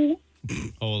 Oh,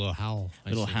 a little howl.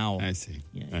 Little howl. I see.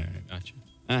 Yeah. All right. Gotcha.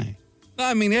 All right.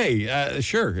 I mean, hey,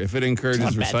 sure. If it encourages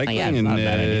It's not bad. recycling Yeah, it's and not a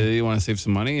bad idea. you want to save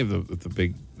some money, if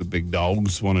the big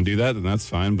dogs want to do that, then that's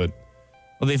fine. But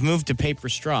Well, they've moved to paper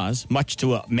straws, much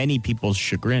to many people's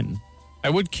chagrin. I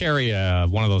would carry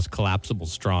one of those collapsible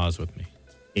straws with me.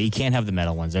 Yeah, you can't have the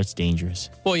metal ones. That's dangerous.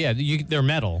 Well, yeah, they're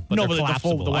metal, but they're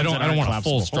collapsible. I don't want a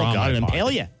full straw. Oh, God, in my impale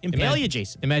pocket. you. Impale you,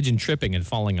 Jason. Imagine tripping and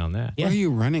falling on that. where are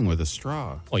you running with a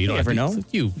straw? Well, you You don't never have to- know.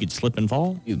 You could slip and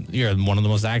fall. You're one of the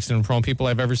most accident-prone people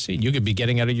I've ever seen. You could be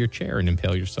getting out of your chair and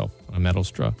impale yourself on a metal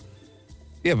straw.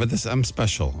 Yeah, but I'm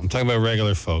special. I'm talking about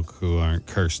regular folk who aren't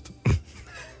cursed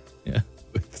Yeah.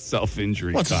 with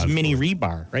self-injury. Well, it's just mini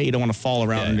rebar, right? You don't want to fall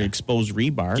around into exposed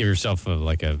rebar. Give yourself a Hell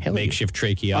yeah. makeshift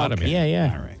tracheotomy. Okay,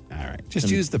 yeah. All right. Just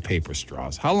use the paper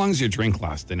straws. How long's your drink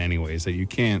lasting anyways that you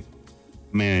can't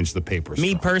manage the paper straw?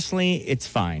 Me personally, it's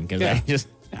fine because I just...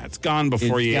 Yeah, it's gone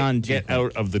before It's you gone get too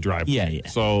out of the driveway. Yeah.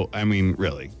 So, I mean,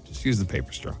 really, just use the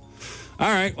paper straw. All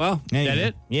right, well. Yeah,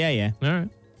 that yeah. it? Yeah. All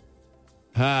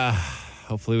right.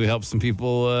 hopefully we help some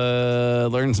people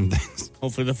learn some things.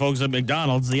 Hopefully the folks at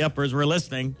McDonald's, the uppers, were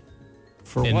listening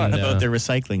For And, what? about their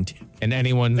recycling too. And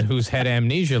anyone who's had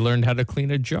amnesia learned how to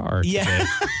clean a jar. Yeah.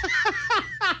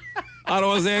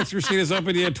 Ottawa's answer machine is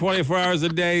open to you 24 hours a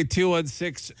day,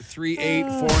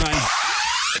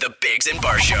 216-3849. The Bigs and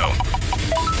Bar Show.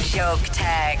 Joke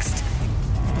text.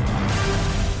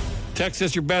 Text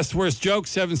us your best, worst jokes,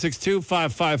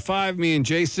 762-555. Me and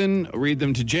Jason read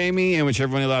them to Jamie, and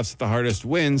whichever one he laughs at the hardest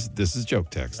wins. This is joke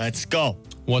text. Let's go.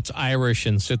 What's Irish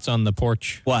and sits on the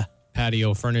porch? What?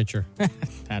 Patio furniture.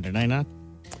 How did I not?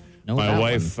 No, My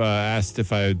wife asked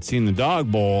if I had seen the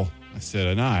dog bowl. I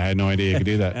said, no, I had no idea you could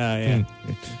do that. Yeah.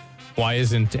 Why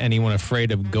isn't anyone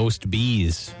afraid of ghost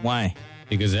bees? Why?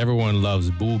 Because everyone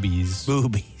loves boobies.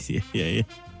 Boobies. Yeah.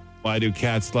 Why do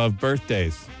cats love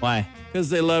birthdays? Why? Because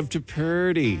they love to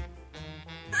purdy.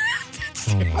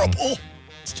 Terrible.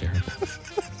 It's terrible.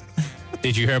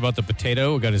 Did you hear about the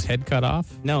potato who got his head cut off?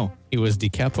 No. He was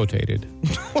decapitated.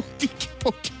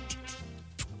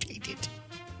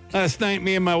 Last night,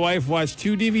 me and my wife watched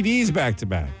 2 DVDs back to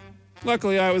back.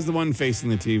 Luckily, I was the one facing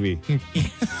the TV.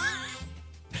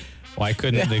 Why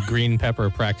couldn't the green pepper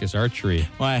practice archery?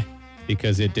 Why?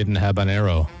 Because it didn't have an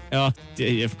arrow. Oh,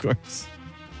 yeah, of course.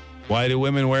 Why do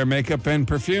women wear makeup and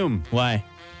perfume? Why?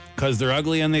 Because they're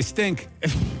ugly and they stink.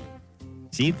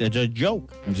 See, that's a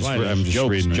joke. I'm just reading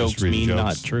jokes reading mean jokes.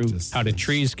 not true. How do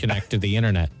trees connect to the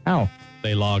internet? How?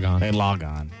 They log on. They log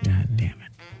on. God damn it.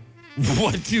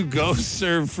 What do ghosts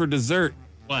serve for dessert?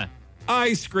 What?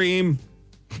 Ice cream.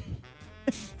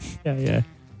 Yeah.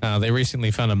 They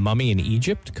recently found a mummy in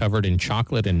Egypt covered in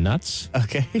chocolate and nuts.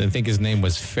 Okay. I think his name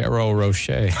was Pharaoh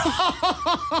Rocher. That's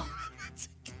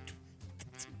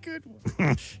a good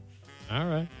one. All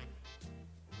right.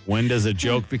 When does a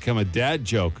joke become a dad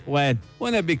joke? When?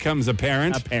 When it becomes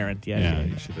apparent. Apparent, yeah. Yeah,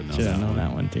 you should have known Should have that known one.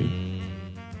 that one, too.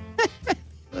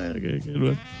 Okay, good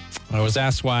one. I was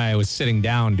asked why I was sitting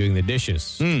down doing the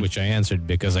dishes, which I answered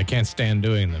because I can't stand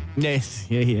doing them. Yes.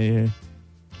 Yeah.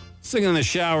 Singing in the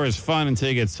shower is fun until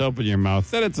you get soap in your mouth.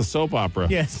 Then it's a soap opera.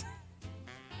 Yes.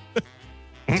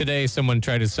 Today, someone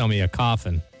tried to sell me a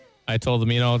coffin. I told them,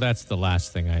 that's the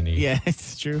last thing I need. Yeah,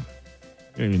 it's true.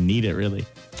 You don't even need it, really.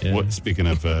 Yeah. What, speaking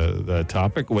of the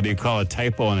topic, what do you call a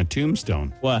typo on a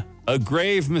tombstone? What? A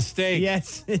grave mistake.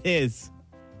 Yes, it is.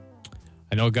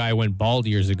 I know a guy went bald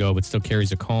years ago, but still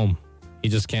carries a comb. He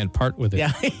just can't part with it.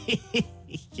 Yeah.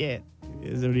 He can't.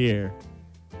 It's over here.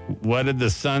 What did the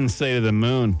sun say to the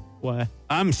moon? What?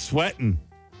 I'm sweating.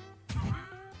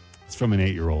 It's from an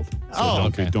 8-year-old. So Oh,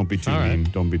 don't be too All mean.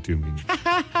 right. Don't be too mean.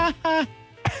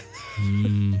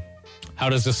 How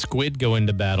does a squid go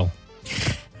into battle?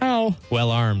 How?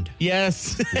 Well armed.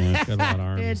 Yes. Yeah, it's got a lot of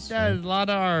arms. It does. A lot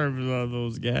of arms on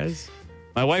those guys.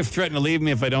 My wife threatened to leave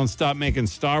me if I don't stop making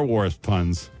Star Wars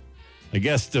puns. I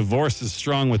guess divorce is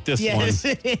strong with this Yes,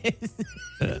 one. it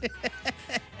is.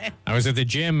 I was at the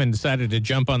gym and decided to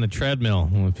jump on the treadmill.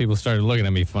 When people started looking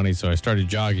at me funny, so I started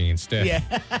jogging instead. Yeah.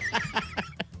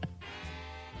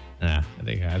 I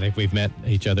think we've met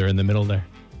each other in the middle there.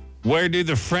 Where do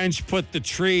the French put the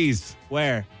trees?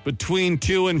 Where? Between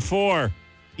 2 and 4.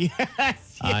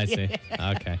 Yes. I see.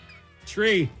 Okay.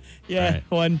 Tree. Yeah. All right.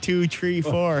 1, 2, 3,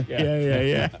 4.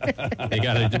 Yeah. You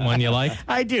got one you like?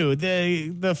 I do.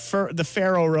 The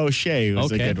Pharaoh Rocher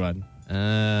was a Okay. good one.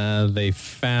 They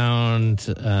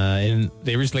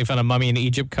recently found a mummy in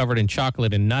Egypt covered in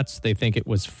chocolate and nuts. They think it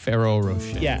was Pharaoh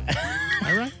Rocher. Yeah.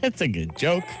 All right. That's a good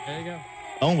joke. There you go.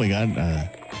 Oh my God. I'm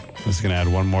just going to add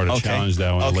one more to Okay. challenge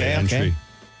that one. Okay, Late okay. entry.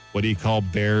 What do you call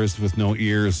bears with no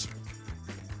ears?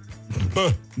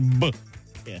 Yeah.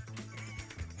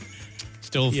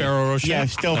 Still Pharaoh Rocher? Yeah,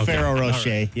 still Okay. Pharaoh All Rocher.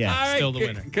 right. Yeah. Still the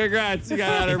winner. Congrats. You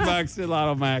got $100 at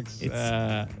Lotto Max.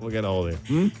 We'll get a hold of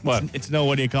you. What? It's no,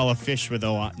 what do you call a fish with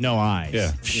no eyes?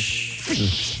 Yeah.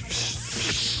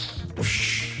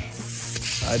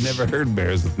 I've never heard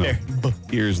bears with no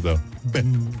ears, though.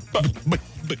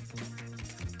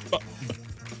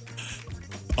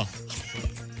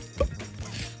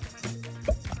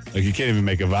 Like you can't even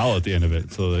make a vowel at the end of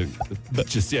it. So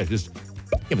just. Yeah,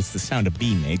 but it's the sound a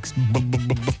bee makes.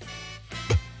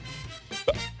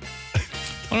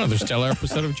 Another stellar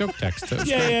episode of Joke Text. That was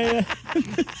great. Yeah.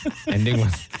 Ending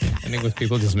with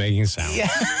people just making sounds. Yeah.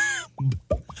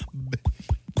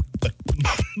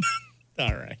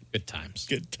 All right. Good times.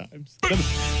 Good times.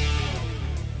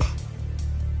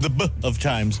 The of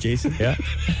times, Jason. Yeah.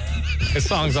 This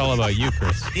song's all about you,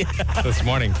 Chris. This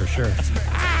morning for sure.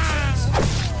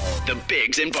 The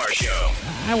Bigs and Bar Show.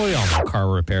 We all know car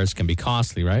repairs can be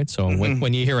costly, right? So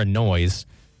when you hear a noise,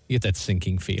 You get that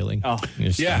sinking feeling in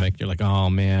your Yeah. stomach. You're like, oh,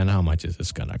 man, how much is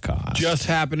this going to cost? Just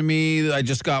happened to me. I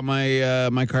just got my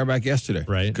my car back yesterday.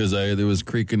 Right. Because there was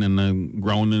creaking and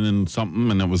groaning and something,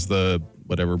 and it was the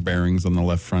whatever bearings on the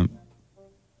left front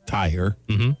tire.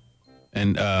 Mm-hmm.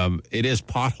 And it is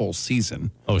pothole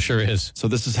season. Oh, sure is. So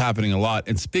this is happening a lot.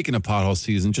 And speaking of pothole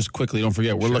season, just quickly, don't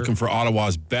forget, we're Sure. looking for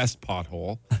Ottawa's best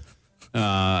pothole.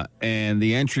 And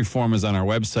the entry form is on our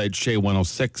website, Shay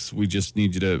 106. We just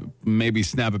need you to maybe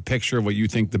snap a picture of what you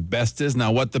think the best is.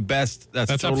 Now, what the best, that's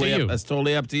up to totally you. That's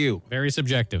totally up to you. Very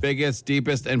subjective. Biggest,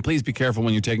 deepest, and please be careful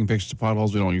when you're taking pictures of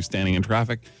potholes. We don't want you standing in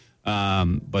traffic.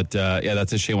 But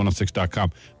that's at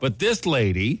Shay106.com. But this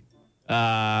lady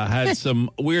had some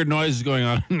weird noises going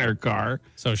on in her car.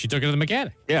 So she took it to the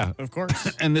mechanic. Yeah. Of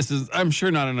course. And this is, I'm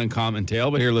sure, not an uncommon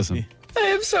tale, but here, listen. I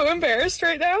am so embarrassed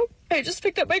right now. I just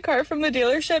picked up my car from the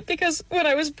dealership because when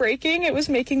I was braking, it was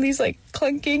making these like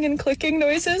clunking and clicking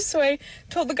noises. So I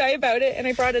told the guy about it and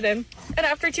I brought it in. And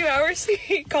after 2 hours,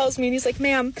 he calls me and he's like,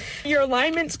 ma'am, your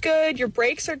alignment's good, your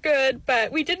brakes are good,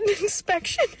 but we did an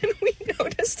inspection and we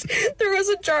noticed there was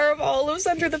a jar of olives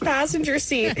under the passenger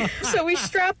seat. So we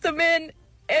strapped them in.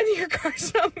 And your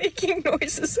car's not making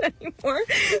noises anymore.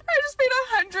 I just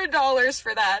paid $100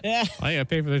 for that. Yeah. I got to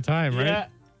pay for the time, right? Yeah.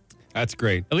 That's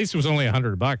great. At least it was only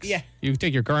 $100. Yeah. You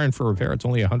take your car in for repair, it's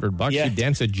only $100. Yeah. You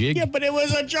dance a jig. Yeah, but it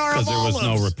was a jar of Because there olives. was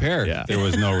no repair. Yeah. There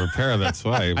was no repair. That's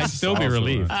why. It was I'd still be also-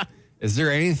 relieved. Is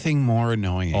there anything more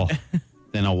annoying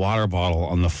than a water bottle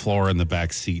on the floor in the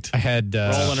back seat? I had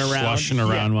Rolling around. Flushing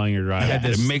around while you're driving. I had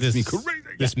it makes me crazy.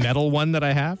 this metal one that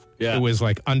I have. Yeah. It was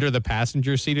like under the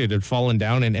passenger seat. It had fallen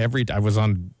down, and I was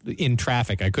in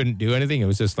traffic. I couldn't do anything. It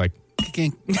was just like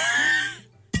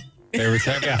Every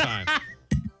time.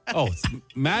 Oh, it's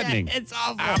maddening. Yeah, it's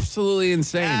awful. Absolutely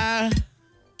insane.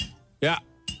 Yeah.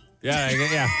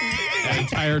 the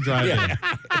entire drive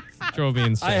drove me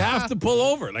insane. I have to pull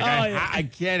over. Like yeah. I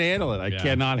can't handle it. I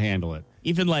cannot handle it.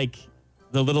 Even like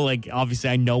the little, like, obviously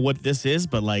I know what this is,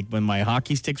 but like when my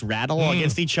hockey sticks rattle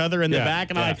against each other in the back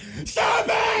and I'm like, stop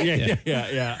it!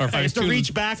 Yeah. Or if I was used to too-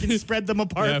 reach back and spread them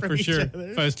apart Yeah, from for each sure. other.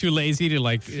 If I was too lazy to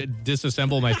like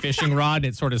disassemble my fishing rod,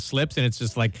 it sort of slips and it's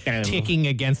just like ticking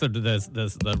against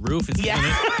the roof. It's Yeah.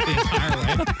 the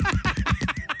entire way.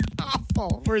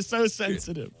 Awful. We're so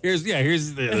sensitive. Here's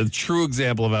the true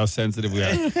example of how sensitive we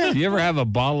are. Do you ever have a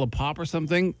bottle of pop or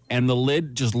something and the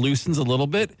lid just loosens a little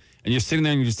bit and you're sitting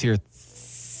there and you just hear,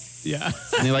 Yeah.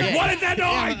 and you're like, what is that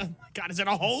noise? God, is it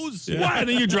a hose? What? And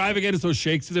then you drive again and so it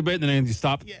shakes it a bit and then you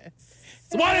stop. Yeah.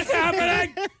 What is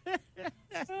happening?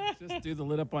 Just do the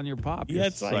lid up on your pop. Yeah,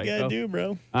 that's all you gotta do, bro.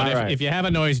 All But right. if you have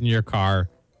a noise in your car,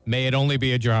 may it only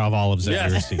be a jar of olives under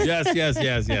your seat.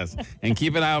 Yes. And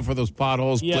keep an eye out for those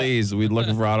potholes, Yeah. please. We're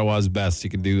looking for Ottawa's best. You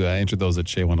can do enter those at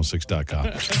Shay106.com.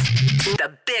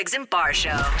 The Biggs and Bar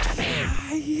Show.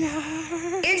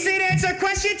 Instant answer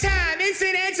question time.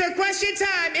 Instant answer question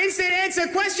time. Instant answer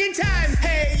question time.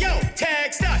 Hey, yo,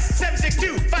 text us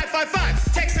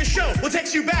 762-555. Text the show. We'll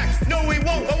text you back. No, we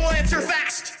won't, but we'll answer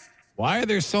fast. Why are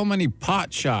there so many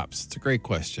pot shops? It's a great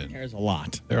question. There's a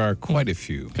lot. There are quite a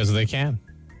few. Because they can.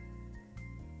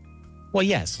 Well,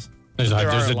 yes. There's There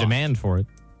a are a lot. demand for it.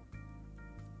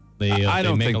 I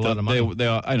don't make think a lot of they,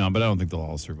 money. I know, but I don't think they'll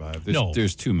all survive. No.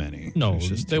 There's too many. No, There's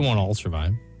just they too won't many. all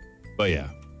survive. But yeah.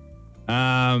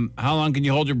 How long can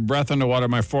you hold your breath underwater?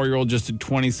 My 4-year-old just did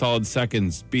 20 solid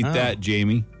seconds. Beat that,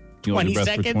 Jamie. You hold 20 your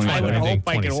breath for seconds? 20 I would seconds. hope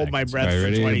I 20 could hold my seconds. breath All right, for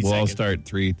ready? 20 We'll all seconds. start.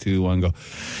 3, 2, 1, go.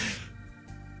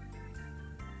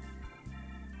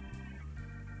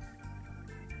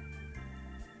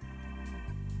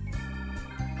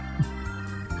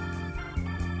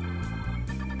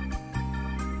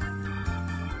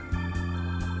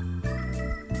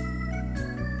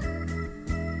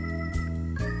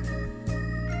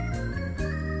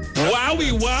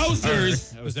 Wowie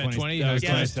wowzers! Was that 20? That was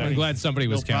 20 I'm seconds. glad somebody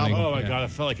was No problem. counting. Oh my God, it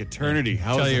felt like eternity.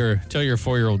 How Tell is it? your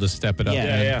 4-year-old to step it up. Yeah.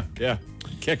 man. Yeah.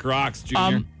 Kick rocks,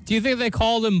 Junior. Do you think they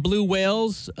call them blue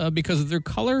whales because of their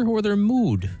color or their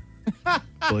mood? I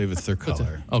believe it's their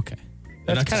color. Okay.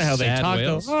 They're That's not kind of how they sad talk,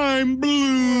 whales. though. I'm blue.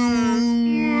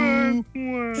 I'm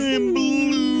blue,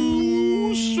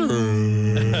 blue.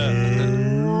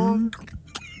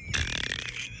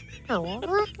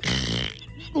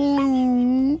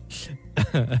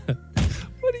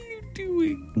 What are you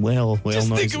doing? Whale Just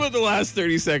noise. think about the last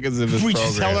 30 seconds of this We program.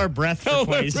 just held our breath for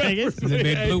 20 seconds. They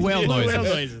made blue whale Blue noises. whale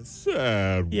noises.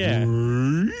 Sad Yeah.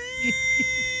 word.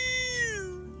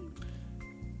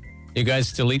 You guys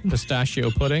still eat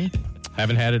pistachio pudding?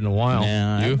 Haven't had it in a while.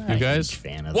 Nah, you I'm not a guys? huge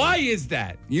fan of Why is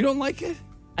that? You don't like it?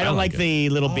 I don't like the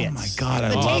little bits. Oh, my God. The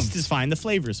I taste love is fine. The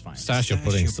flavor is fine. Pistachio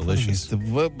pudding is delicious.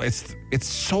 It's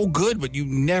so good, but you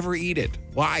never eat it.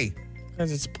 Why?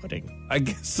 Because it's pudding. I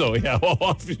guess so, yeah. How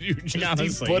often do you just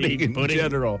Honestly, eat pudding eat in pudding.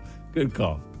 general? Good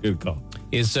call. Good call.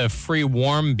 Is free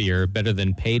warm beer better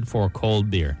than paid for cold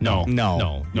beer? No.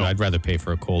 No. I'd rather pay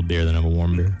for a cold beer than have a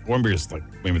warm beer. Warm beer is like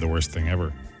maybe the worst thing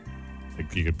ever.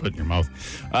 Like you could put in your mouth.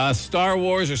 Star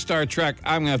Wars or Star Trek?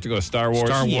 I'm going to have to go Star Wars.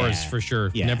 Star Yeah. Wars for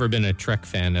sure. Yeah. Never been a Trek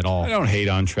fan at all. I don't hate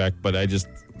on Trek, but I just...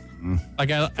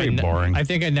 Pretty boring. I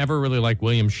think I never really liked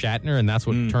William Shatner, and that's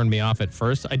what turned me off at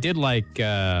first. I did like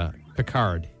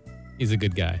Picard. He's a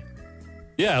good guy.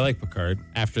 Yeah, I like Picard.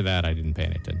 After that, I didn't pay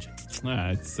any attention.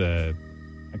 It's I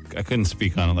couldn't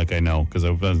speak on it like I know because I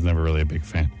was never really a big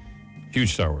fan.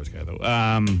 Huge Star Wars guy,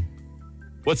 though.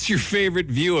 What's your favorite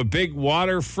view? A big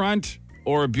waterfront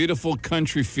or a beautiful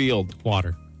country field?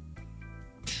 Water.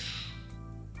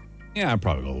 Yeah, I'd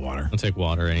probably go with water. I'll take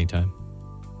water anytime.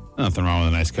 Nothing wrong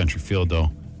with a nice country field,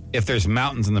 though. If there's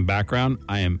mountains in the background,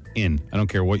 I am in. I don't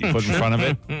care what you put in front of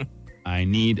it. I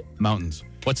need mountains.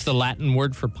 What's the Latin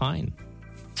word for pine?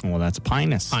 Well, that's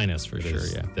pinus. Pinus for sure,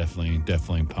 It's yeah.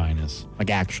 Definitely pinus. Like,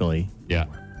 actually, Yeah.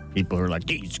 people who are like,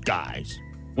 these guys.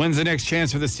 When's the next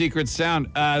chance for the secret sound?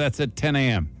 That's at 10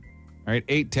 a.m. All right,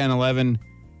 8, 10, 11,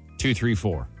 2, 3,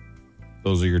 4.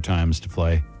 Those are your times to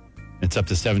play. It's up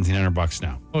to $1,700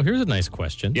 now. Oh, here's a nice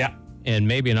question. Yeah. And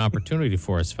maybe an opportunity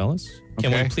for us, fellas.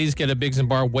 Can Okay. we please get a Biggs and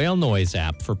Bar whale noise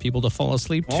app for people to fall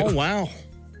asleep to? Oh, wow.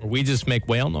 Or we just make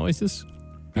whale noises?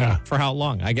 Yeah. For how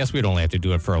long? I guess we'd only have to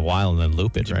do it for a while and then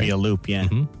loop it, It'd right? be a loop, yeah.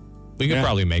 We could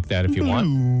probably make that if you want.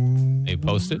 Maybe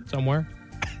post it somewhere.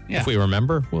 Yeah. If we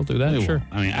remember, we'll do that. We Sure.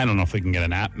 will. I mean, I don't know if we can get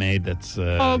an app made that's...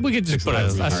 Oh, we could just put a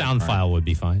sound file would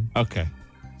be fine. Okay.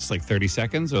 It's like 30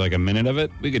 seconds or like a minute of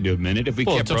it. We could do a minute if we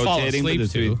kept to fall rotating. asleep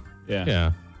with the to. two. Yeah.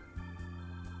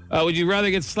 Yeah. Would you rather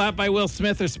get slapped by Will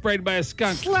Smith or sprayed by a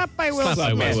skunk? Slap by Will Slap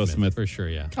by Smith. Will Smith. For sure,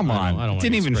 yeah. Come on. I don't wanna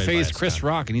Didn't get even sprayed by phase a Chris skunk.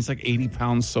 Rock, and he's like 80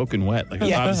 pounds soaking wet. Like,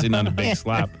 it's obviously not a big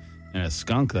slap. And a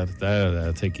skunk,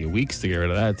 that'll take you weeks to get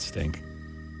rid of that stink.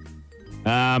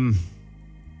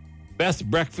 Best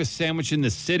breakfast sandwich in the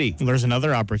city. Well, there's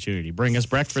another opportunity. Bring us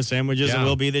breakfast sandwiches and Yeah.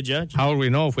 we'll be the judge. How would we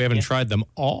know if we haven't tried them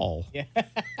all? Yeah. I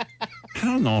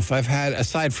don't know if I've had,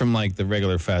 aside from like the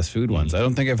regular fast food ones, I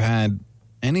don't think I've had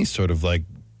any sort of like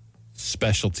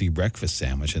specialty breakfast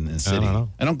sandwich in the city. don't know.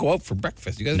 I don't go out for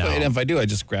breakfast. You guys, No. and if I do, I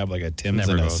just grab like a Tim's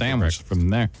Never and go a out for sandwich breakfast. from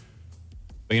there.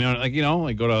 But like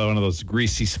go to one of those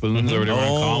greasy spoons or whatever you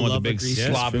want to call them with the love a big greasy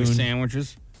sloppy spoon.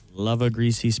 sandwiches. Love a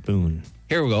greasy spoon.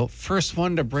 Here we go. First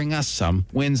one to bring us some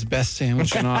wins best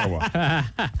sandwich in Ottawa.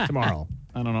 Tomorrow.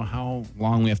 I don't know how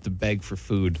long we have to beg for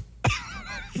food.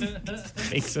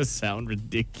 Makes us sound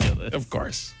ridiculous. Of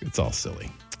course, it's all silly.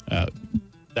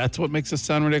 That's what makes us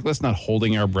sound ridiculous. Not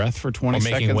holding our breath for 20 Or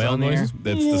making seconds whale on the air. noises?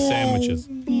 That's the sandwiches.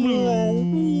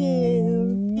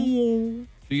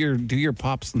 Do your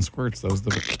pops and squirts. That was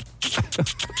the.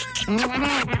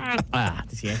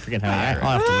 See, I forget how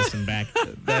I'll have to listen back.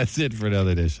 That's it for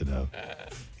another edition of.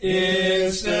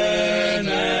 Instant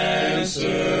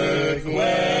answer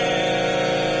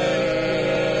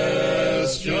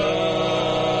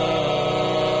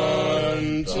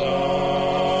question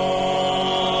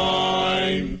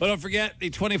time. But don't forget, the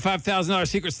 $25,000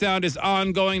 Secret Sound is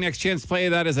ongoing. Next chance play,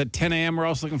 that is at 10 a.m. We're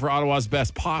also looking for Ottawa's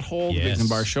best pothole, the Yes. Biggs and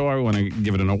Bar Show. I want to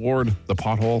give it an award, the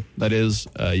pothole, that is.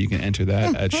 You can enter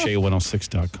that at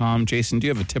shay106.com. Jason, do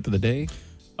you have a tip of the day?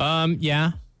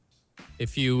 Yeah.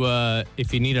 If you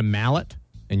need a mallet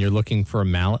and you're looking for a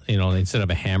mallet, instead of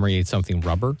a hammer, you need something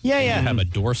rubber. Yeah, and yeah. You have a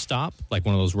door stop, like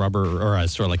one of those rubber, or a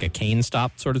sort of like a cane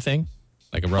stop sort of thing,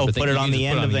 like a rubber thing. put it You on can the just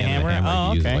end put it of the hammer? You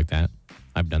Oh, use it okay. like that.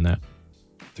 I've done that.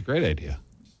 It's a great idea.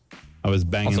 I was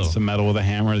banging Also- some metal with a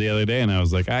hammer the other day, and I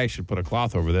was like, I should put a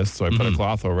cloth over this. So I put a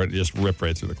cloth over it, and just rip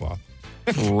right through the cloth.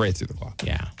 Right through the cloth.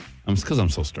 Yeah. Because I'm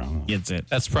so strong. Gets it.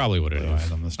 That's probably what it Otherwise,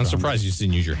 is. I'm the I'm strongest. surprised you just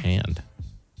didn't use your hand.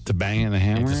 To bang in the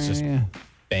hammer? just yeah.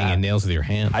 Banging nails with your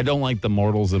hand. I don't like the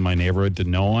mortals in my neighborhood to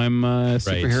know I'm a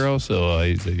superhero, so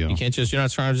You can't you're not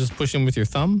trying to just push him with your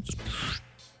thumb? Just,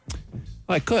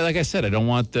 I could. Like I said, I don't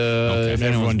want if everyone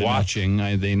anyone's to know. watching,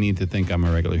 they need to think I'm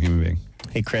a regular human being.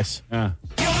 Hey, Chris. Yeah.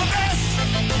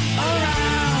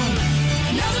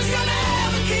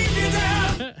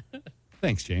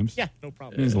 Thanks, James. Yeah, no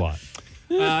problem. Means a lot.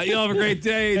 You'll have a great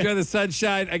day. Enjoy the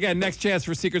sunshine. Again, next chance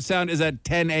for Secret Sound is at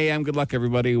 10 a.m. Good luck,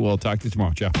 everybody. We'll talk to you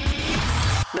tomorrow. Ciao.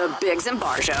 The Biggs and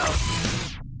Bar Show.